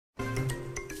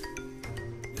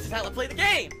is how I play the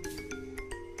game.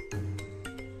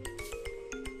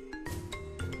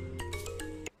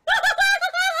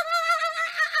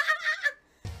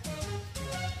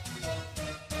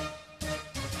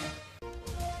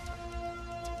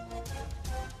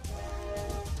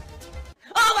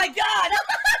 Oh my god!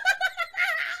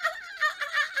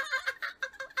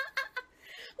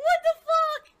 What the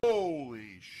fuck?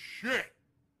 Holy shit!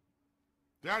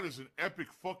 That is an epic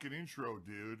fucking intro,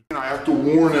 dude. I have to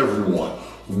warn everyone.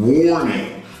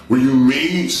 Warning. What you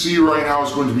may see right now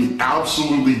is going to be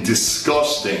absolutely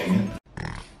disgusting.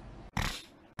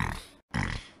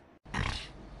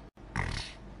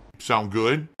 Sound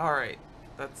good? Alright,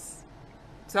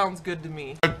 sounds good to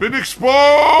me. I've been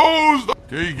exposed!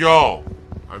 There you go.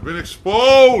 I've been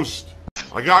exposed!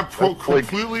 I got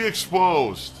completely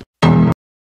exposed.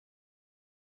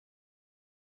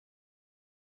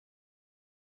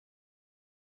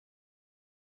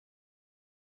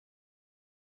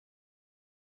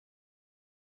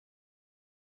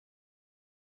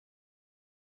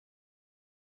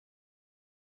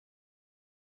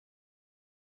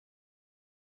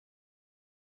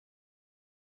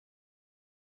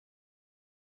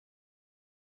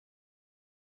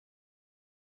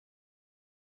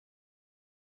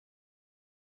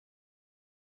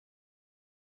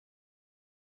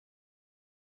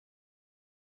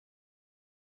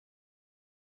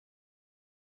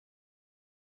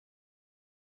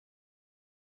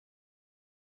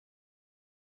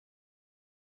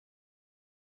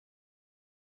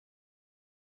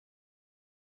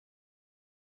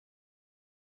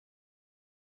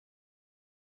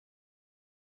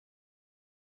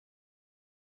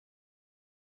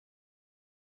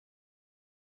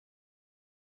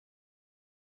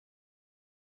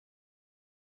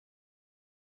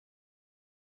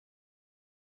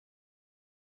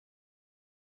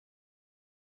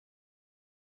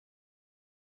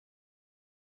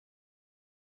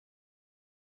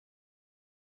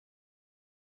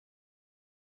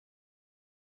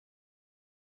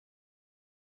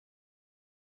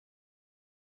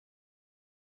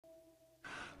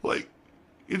 Like,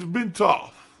 it's been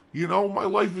tough. You know, my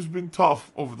life has been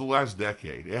tough over the last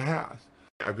decade. It has.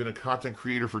 I've been a content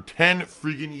creator for 10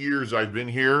 freaking years. I've been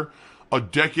here. A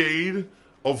decade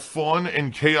of fun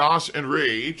and chaos and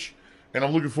rage. And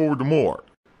I'm looking forward to more.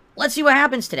 Let's see what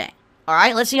happens today.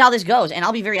 Alright, let's see how this goes. And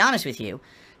I'll be very honest with you.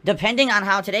 Depending on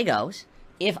how today goes,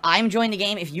 if I'm enjoying the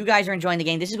game, if you guys are enjoying the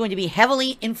game, this is going to be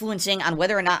heavily influencing on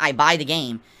whether or not I buy the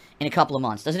game in a couple of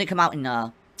months. Doesn't it come out in,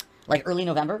 like, early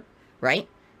November? Right?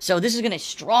 So this is going to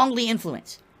strongly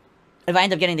influence if I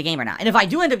end up getting the game or not. And if I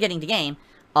do end up getting the game,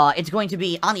 it's going to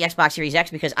be on the Xbox Series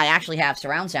X because I actually have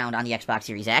surround sound on the Xbox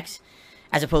Series X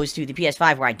as opposed to the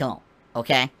PS5 where I don't.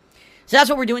 Okay? So that's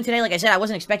what we're doing today. Like I said, I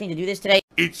wasn't expecting to do this today.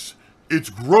 It's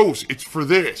gross. It's for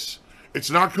this. It's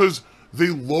not because they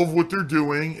love what they're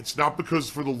doing. It's not because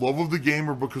for the love of the game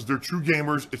or because they're true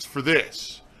gamers. It's for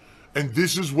this. And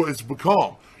this is what it's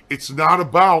become. It's not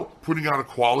about putting out a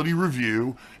quality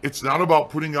review. It's not about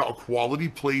putting out a quality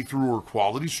playthrough or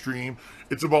quality stream.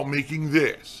 It's about making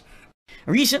this.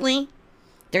 Recently,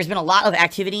 there's been a lot of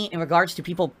activity in regards to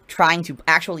people trying to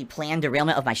actually plan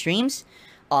derailment of my streams.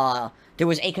 There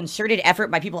was a concerted effort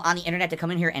by people on the internet to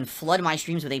come in here and flood my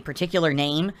streams with a particular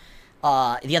name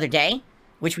the other day,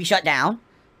 which we shut down.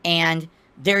 And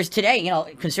there's today, you know,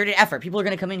 concerted effort. People are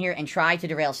going to come in here and try to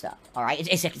derail stuff. All right?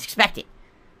 It's expected.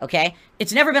 Okay?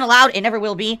 It's never been allowed. It never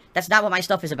will be. That's not what my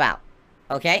stuff is about.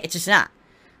 Okay? It's just not.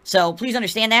 So please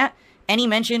understand that. Any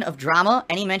mention of drama,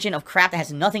 any mention of crap that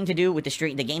has nothing to do with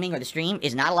the gaming or the stream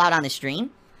is not allowed on this stream.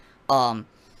 You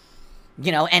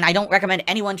know, and I don't recommend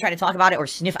anyone try to talk about it or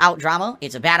sniff out drama.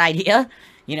 It's a bad idea.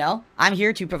 You know, I'm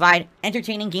here to provide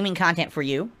entertaining gaming content for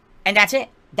you. And that's it.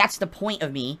 That's the point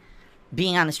of me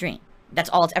being on the stream.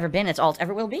 That's all it's ever been. That's all it's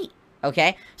ever will be.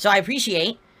 Okay? So I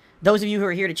appreciate those of you who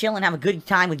are here to chill and have a good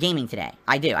time with gaming today.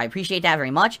 I do. I appreciate that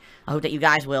very much. I hope that you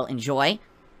guys will enjoy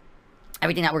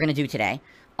everything that we're going to do today.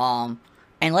 And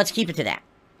let's keep it to that.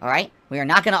 Alright? We are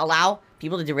not going to allow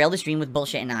people to derail the stream with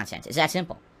bullshit and nonsense. It's that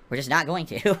simple. We're just not going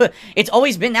to. It's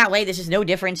always been that way. This is no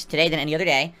different today than any other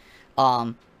day.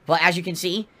 But as you can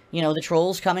see, you know, the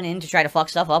trolls coming in to try to fuck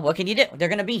stuff up. What can you do? They're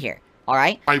going to be here.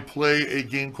 Alright? I play a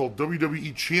game called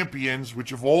WWE Champions,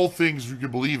 which of all things, you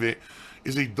can believe it,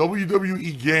 is a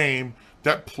WWE game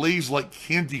that plays like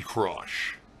Candy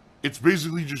Crush. It's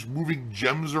basically just moving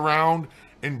gems around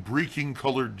and breaking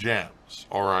colored gems,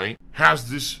 alright? Has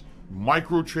this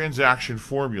microtransaction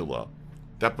formula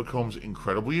that becomes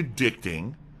incredibly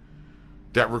addicting,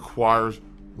 that requires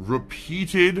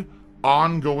repeated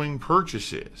ongoing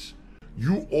purchases.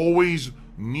 You always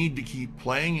need to keep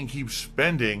playing and keep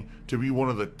spending to be one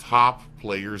of the top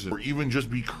players, or even just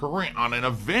be current on an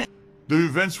event. The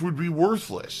events would be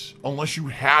worthless unless you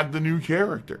had the new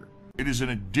character. It is an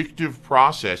addictive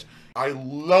process. I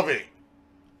love it.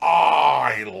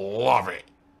 I love it.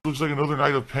 Looks like another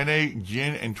night of Penne,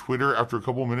 gin, and Twitter after a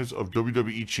couple minutes of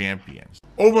WWE Champions.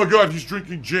 Oh my god, he's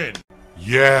drinking gin.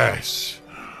 Yes.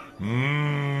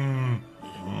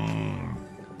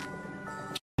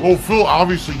 Well, Phil,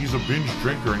 obviously he's a binge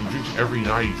drinker and he drinks every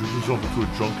night. He drinks himself into a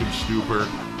drunken stupor.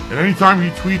 And anytime he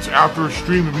tweets after a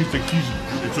stream, it means that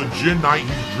it's a gin night,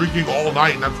 he's drinking all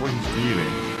night, and that's what he's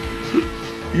eating.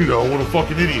 You know, what a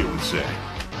fucking idiot would say.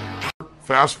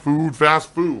 Fast food,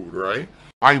 right?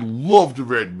 I love the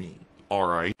red meat,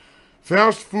 alright?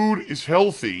 Fast food is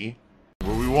healthy.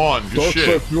 What we want, just shit.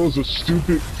 Darkseid feels a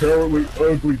stupid, cowardly,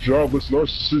 ugly, jobless,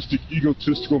 narcissistic,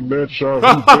 egotistical man-child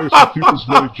who begs for people's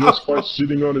money just by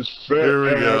sitting on his fat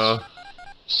ass,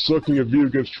 sucking at video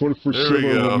games 24/7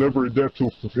 and will never adapt to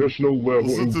a professional level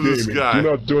in gaming. Do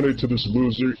not donate to this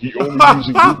loser. He only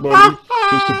using your money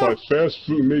just to buy fast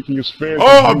food, making his fans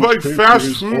I like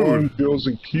fast food. Own bills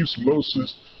and keeps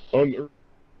Moses unearned.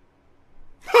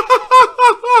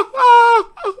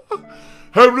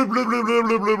 Okay,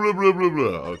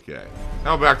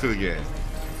 now back to the game.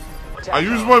 I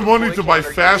use my money to buy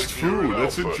fast food.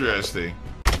 That's interesting.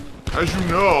 As you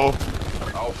know,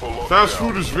 fast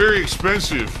food is very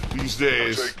expensive these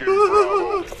days.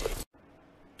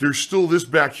 There's still this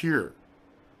back here.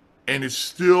 And it's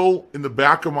still in the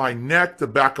back of my neck, the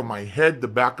back of my head, the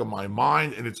back of my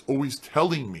mind, and it's always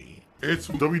telling me. It's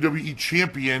WWE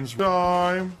Champions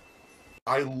time.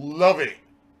 I love it.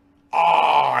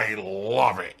 I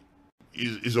love it.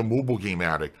 Is a mobile game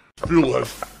addict. Phil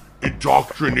has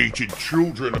indoctrinated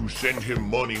children who send him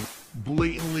money,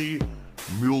 blatantly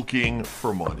milking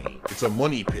for money. It's a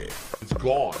money pit. It's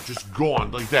gone, just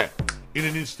gone like that. In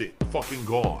an instant, fucking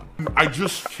gone. I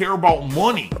just care about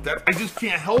money. I just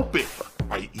can't help it.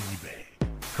 By eBay.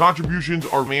 Contributions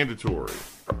are mandatory,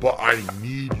 but I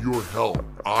need your help.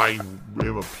 I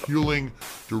am appealing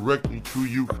directly to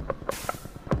you.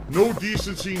 No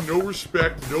decency, no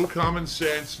respect, no common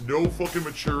sense, no fucking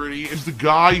maturity. Is the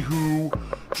guy who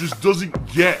just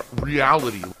doesn't get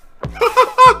reality.